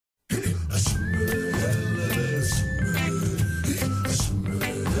A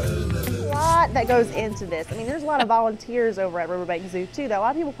lot that goes into this. I mean, there's a lot of volunteers over at Riverbanks Zoo too that a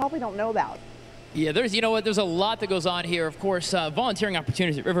lot of people probably don't know about. Yeah, there's a lot that goes on here. Of course, volunteering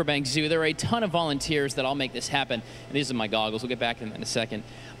opportunities at Riverbanks Zoo. There are a ton of volunteers that all make this happen. And these are my goggles. We'll get back to them in a second.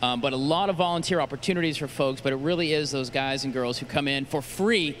 But a lot of volunteer opportunities for folks, but it really is those guys and girls who come in for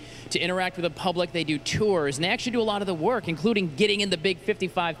free to interact with the public. They do tours, and they actually do a lot of the work, including getting in the big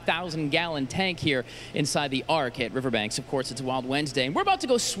 55,000-gallon tank here inside the Ark at Riverbanks. Of course, it's Wild Wednesday, and we're about to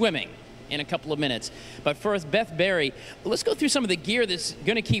go swimming in a couple of minutes. But first, Beth Berry, let's go through some of the gear that's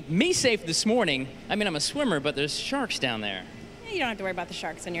going to keep me safe this morning. I mean, I'm a swimmer, but there's sharks down there. You don't have to worry about the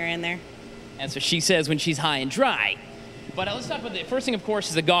sharks when you're in there. That's what she says when she's high and dry. But let's talk about the first thing, of course,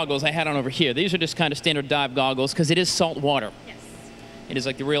 is the goggles I had on over here. These are just kind of standard dive goggles because it is salt water. Yes. It is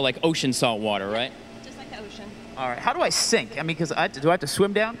like the real ocean salt water, right? Just like the ocean. All right. How do I sink? I mean, because do I have to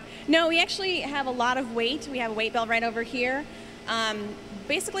swim down? No, we actually have a lot of weight. We have a weight belt right over here.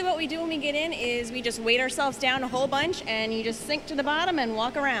 Basically what we do when we get in is we just weight ourselves down a whole bunch, and you just sink to the bottom and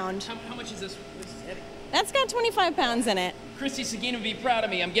walk around. How much is this? This is heavy. That's got 25 pounds in it. Christy Seguin would be proud of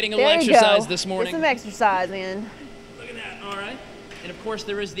me. I'm getting a little exercise this morning. Get some exercise, man. Look at that. All right. And of course,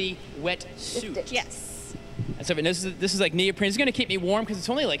 there is the wet suit. Yes. And so this is like neoprene. It's going to keep me warm because it's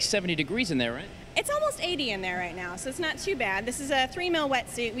only like 70 degrees in there, right? It's almost 80 in there right now, so it's not too bad. This is a 3 mil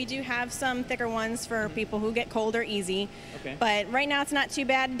wetsuit. We do have some thicker ones for people who get colder easy. Okay. But right now it's not too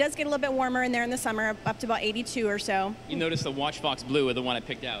bad. It does get a little bit warmer in there in the summer, up to about 82 or so. You notice the WACH Fox Blue is the one I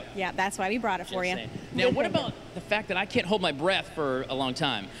picked out. Yeah, that's why we brought it for you. Now, what about the fact that I can't hold my breath for a long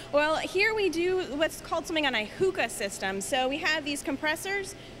time? Well, here we do what's called something on a hookah system. So we have these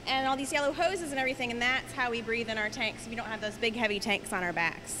compressors and all these yellow hoses and everything, and that's how we breathe in our tanks. We don't have those big, heavy tanks on our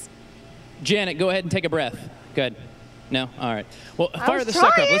backs. Janet, go ahead and take a breath. Good. No? All right. Well, fire the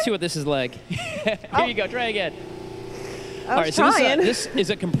sucker up. Let's see what this is like. Here you go. Try again. All right. So this is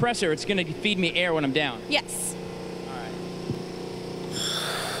a compressor. It's going to feed me air when I'm down. Yes. All right.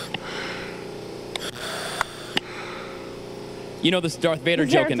 You know this Darth Vader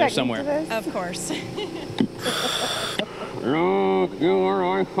joke in there somewhere. Of course. Look, you are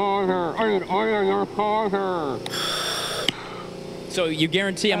my father. I am your father. So you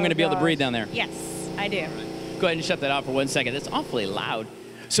guarantee I'm going to be able to breathe down there? Yes, I do. Go ahead and shut that off for 1 second. That's awfully loud.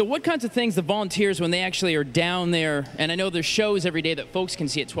 So what kinds of things the volunteers, when they actually are down there, and I know there's shows every day that folks can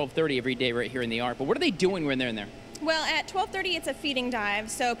see at 12:30 every day right here in the Ark, but what are they doing when they're in there? Well, at 12:30, it's a feeding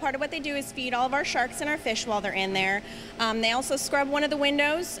dive. So part of what they do is feed all of our sharks and our fish while they're in there. They also scrub one of the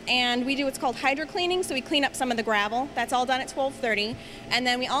windows, and we do what's called hydro cleaning. So we clean up some of the gravel. That's all done at 12:30. And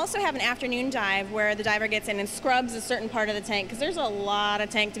then we also have an afternoon dive where the diver gets in and scrubs a certain part of the tank, because there's a lot of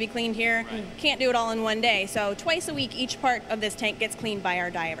tank to be cleaned here. Right. Can't do it all in one day. So twice a week, each part of this tank gets cleaned by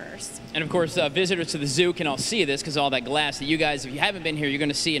our divers. And of course, visitors to the zoo can all see this because all that glass that you guys, if you haven't been here, you're going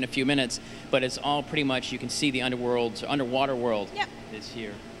to see in a few minutes. But it's all pretty much, you can see the underwater world is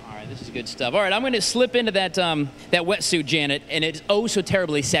here. All right, this is good stuff. All right, I'm going to slip into that wetsuit, Janet, and it's oh so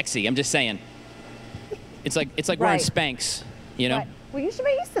terribly sexy. I'm just saying. It's like wearing Spanx, you know? Right. Well, you should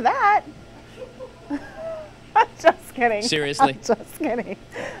be used to that. I'm just kidding. Seriously? I'm just kidding.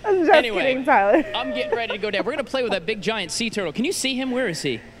 I'm just kidding, Tyler. I'm getting ready to go down. We're going to play with that big giant sea turtle. Can you see him? Where is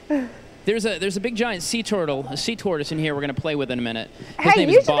he? There's a big giant sea turtle, a sea tortoise in here we're going to play with in a minute. His name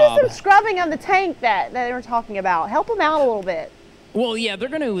is Bob. You should do some scrubbing on the tank that they were talking about. Help them out a little bit. Well, yeah,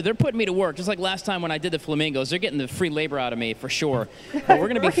 they're putting me to work, just like last time when I did the flamingos. They're getting the free labor out of me, for sure. But we're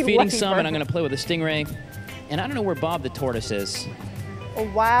going to be feeding some, and I'm going to play with a stingray. And I don't know where Bob the tortoise is. A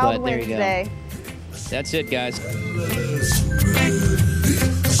wild Wednesday. That's it, guys.